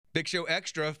Big Show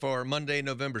Extra for Monday,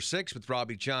 November 6th with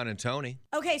Robbie, John, and Tony.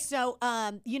 Okay, so,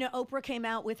 Oprah came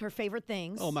out with her favorite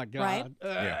things. Oh, my God. Right?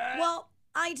 Yeah. Well,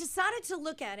 I decided to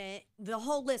look at it, the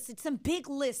whole list. It's a big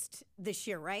list this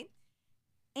year, right?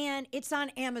 And it's on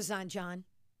Amazon, John.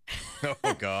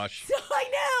 Oh, gosh. So I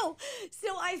know. So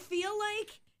I feel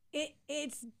like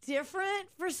it's different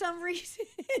for some reason.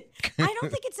 I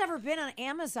don't think it's ever been on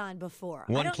Amazon before.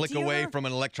 One click away from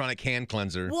an electronic hand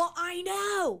cleanser. Well, I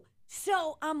know.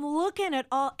 So I'm looking at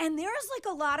all, and there's like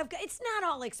a lot of, it's not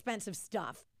all expensive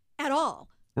stuff at all.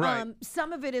 Right.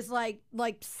 Some of it is like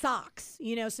socks,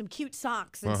 some cute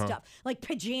socks and stuff, like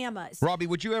pajamas. Robbie,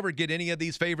 would you ever get any of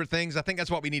these favorite things? I think that's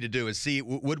what we need to do is see,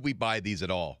 would we buy these at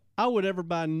all? I would ever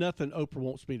buy nothing Oprah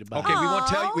wants me to buy. Okay,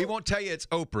 we won't tell you it's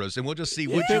Oprah's, and we'll just see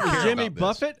what If you it was care Jimmy about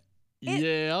Buffett,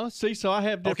 yeah. See, so I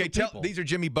have different people. These are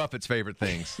Jimmy Buffett's favorite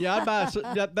things. Yeah, I buy.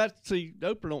 See,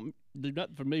 Oprah don't do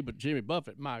nothing for me, but Jimmy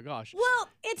Buffett, my gosh. Well,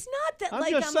 it's not that.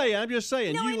 I'm just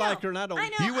saying. No, you like her, and I don't.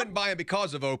 You wouldn't buy them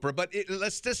because of Oprah, but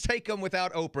let's just take them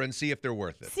without Oprah and see if they're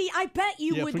worth it. See, I bet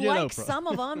you would like Oprah. some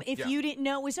of them if you didn't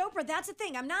know it was Oprah. That's the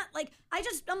thing. I'm not like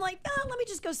I'm like, let me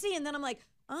just go see, and then I'm like,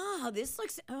 oh, this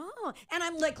looks, and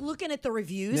I'm like looking at the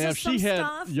reviews now, of some she had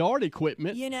stuff. Yard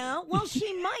equipment. Well,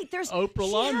 she might. There's Oprah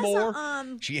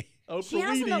lawnmower. She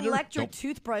has an electric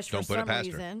toothbrush for don't put it some past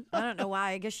her. reason. I don't know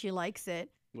why. I guess she likes it.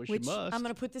 Well, which she must. I'm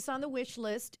going to put this on the wish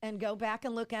list and go back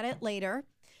and look at it later.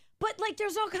 But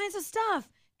there's all kinds of stuff.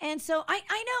 And so I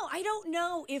know. I don't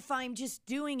know if I'm just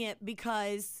doing it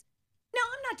because. No,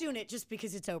 I'm not doing it just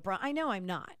because it's Oprah. I know I'm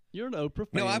not. You're an Oprah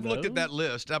fan. No, I've looked at that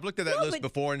list. I've looked at that list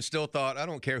before and still thought, I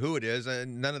don't care who it is,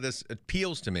 and none of this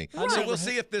appeals to me. Right. So we'll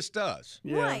see if this does.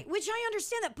 Yeah. Right, which I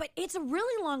understand that, but it's a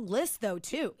really long list though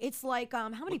too. It's like how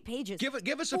many pages?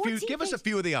 Give us a few. Give us a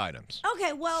few of the items.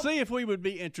 Okay, well, see if we would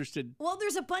be interested. Well,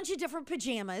 there's a bunch of different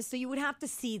pajamas, so you would have to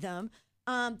see them.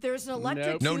 There's an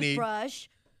electric No need. toothbrush.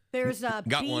 There's a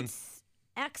Got one. Beats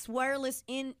X wireless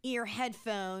in-ear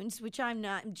headphones, which I'm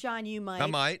not. John, you might. I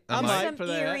might some for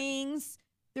that. earrings.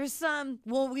 There's some.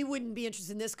 Well, we wouldn't be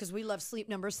interested in this because we love Sleep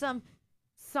Number. Some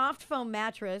soft foam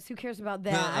mattress. Who cares about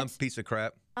that? Piece of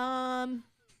crap.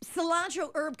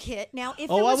 Cilantro herb kit. Now, if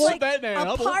it I was want like that now. I a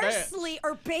want that. parsley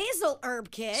or basil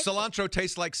herb kit. Cilantro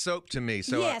tastes like soap to me.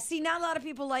 So yeah, see, not a lot of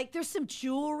people like. There's some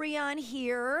jewelry on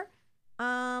here.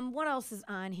 What else is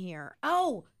on here?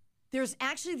 Oh, there's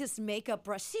actually this makeup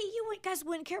brush. See, you guys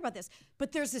wouldn't care about this,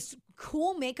 but there's this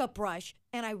cool makeup brush,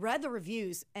 and I read the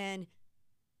reviews, and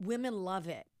women love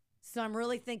it. So I'm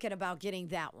really thinking about getting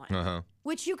that one.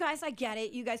 Which you guys, I get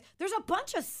it. You guys, there's a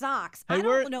bunch of socks. Hey, I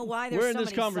don't know why there's so many We're in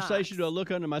this conversation. socks. Do I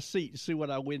look under my seat to see what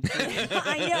I win?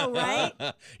 I know,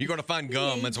 right? You're going to find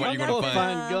gum. That's what I'm you're going to gonna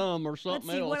find. find gum or something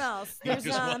Let's see, what else? There's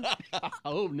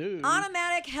Oh, no.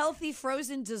 automatic healthy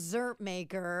frozen dessert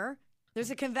maker. There's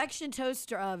a convection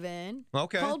toaster oven.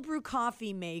 Okay. Cold brew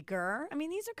coffee maker. I mean,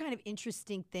 these are kind of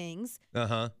interesting things.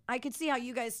 I could see how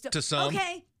you guys still. To some.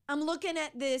 Okay, I'm looking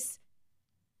at this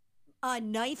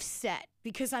knife set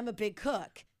because I'm a big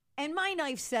cook. And my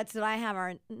knife sets that I have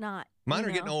are not. Mine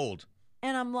are getting old.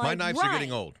 And I'm like, my knives are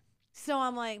getting old. So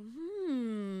I'm like,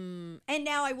 And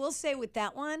now I will say with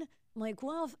that one, I'm like,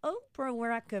 well, if Oprah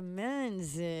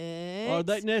recommends it.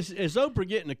 Is Oprah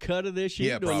getting a cut of this? She's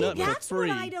doing probably. nothing That's for free.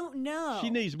 what I don't know. She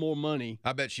needs more money.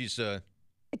 I bet she's. Don't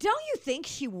you think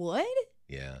she would?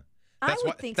 Yeah. I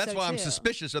would think so, That's why I'm too.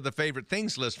 suspicious of the favorite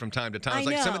things list from time to time. It's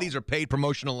I like some know. of these are paid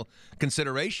promotional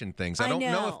consideration things. I don't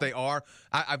know if they are.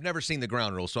 I've never seen the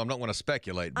ground rules, so I don't want to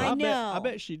speculate. But I know. I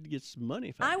bet she'd get some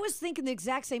money for it. I was thinking the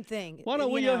exact same thing. Why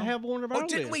don't we have one of our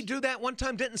didn't lists? we do that one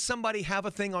time? Didn't somebody have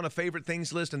a thing on a favorite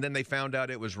things list, and then they found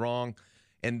out it was wrong?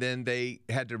 And then they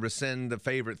had to rescind the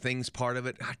favorite things part of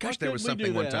it. Gosh, there was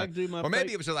something one time. Or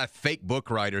maybe it was that fake book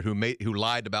writer who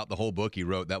lied about the whole book he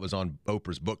wrote. That was on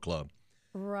Oprah's book club.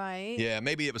 Right. Yeah,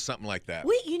 maybe it was something like that.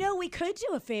 We could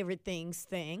do a favorite things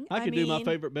thing. I could do my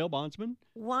favorite bail bondsman.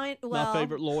 Why? Well, my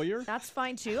favorite lawyer. That's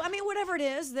fine too. I mean, whatever it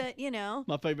is that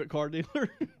My favorite car dealer.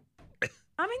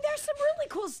 I mean, there's some really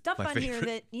cool stuff on here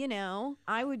that,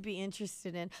 I would be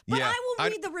interested in. But I will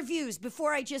read the reviews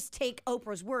before I just take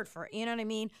Oprah's word for it. You know what I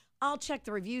mean? I'll check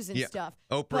the reviews and stuff.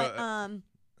 Oprah.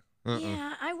 But,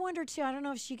 yeah, I wonder, too. I don't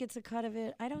know if she gets a cut of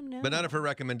it. I don't know. But none of her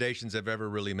recommendations have ever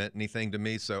really meant anything to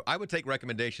me. So I would take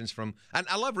recommendations from, and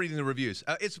I love reading the reviews.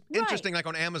 It's interesting, like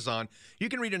on Amazon, you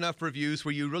can read enough reviews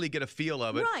where you really get a feel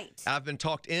of it. Right. I've been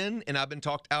talked in and I've been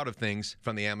talked out of things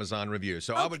from the Amazon reviews.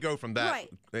 So I would go from that,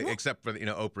 except for,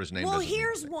 Oprah's name. Well, doesn't mean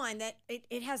here's anything. one that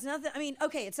it has nothing. I mean,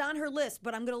 okay, it's on her list,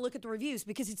 but I'm going to look at the reviews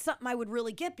because it's something I would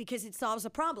really get because it solves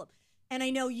a problem. and I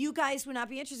know you guys would not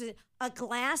be interested, a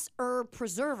glass herb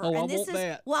preserver. Oh, and I this want is,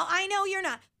 that. Well, I know you're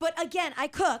not. But again, I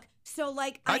cook. So,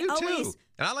 like, I do always, too.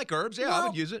 And I like herbs. Yeah, I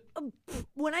would use it.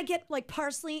 When I get, like,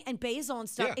 parsley and basil and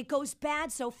stuff, Yeah. it goes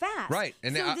bad so fast. Right.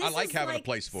 And so I this like is having a like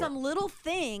place for it. some little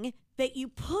thing that you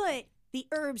put the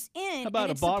herbs in. How about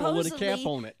and a bottle with a cap supposedly-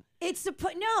 on it? It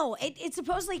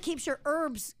supposedly keeps your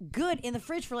herbs good in the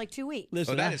fridge for like 2 weeks.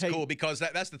 Listen, So that I is hate- cool because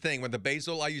that's the thing. With the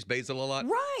basil, I use basil a lot.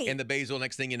 Right. And the basil,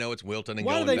 next thing you know, it's wilting and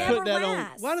Why do going they bad. put that on?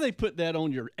 lasts. Why do they put that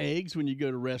on your eggs when you go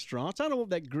to restaurants? I don't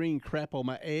want that green crap on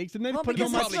my eggs, and then Well, they put it because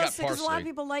on my it's probably got supposed to, 'cause a lot of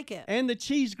parsley. people like it. and the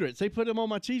cheese grits. They put them on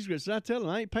my cheese grits, and I tell them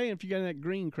I ain't paying if you got that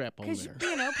green crap on Because, there.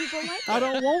 people like it. I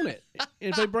don't want it.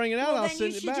 If they bring it out, Well, I'll then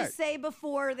send you it should back. just say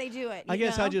before they do it. I you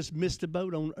guess know? I just missed the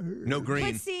boat on herbs. No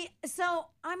green. But see, so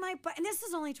I might buy, and this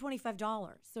is only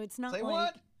 $25, so it's not Say like,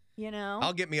 what?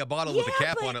 I'll get me a bottle with a Yeah,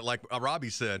 cap but- on it, like Robbie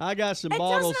said. I got some It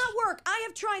bottles. does not work. I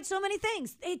have tried so many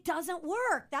things. It doesn't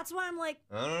work. That's why I'm like,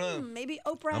 I don't know. maybe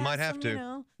Oprah I might has have some,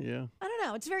 to. Yeah. I don't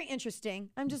know. It's very interesting.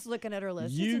 I'm just looking at her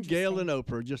list. You, It's Gail, interesting. and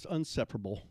Oprah are just inseparable.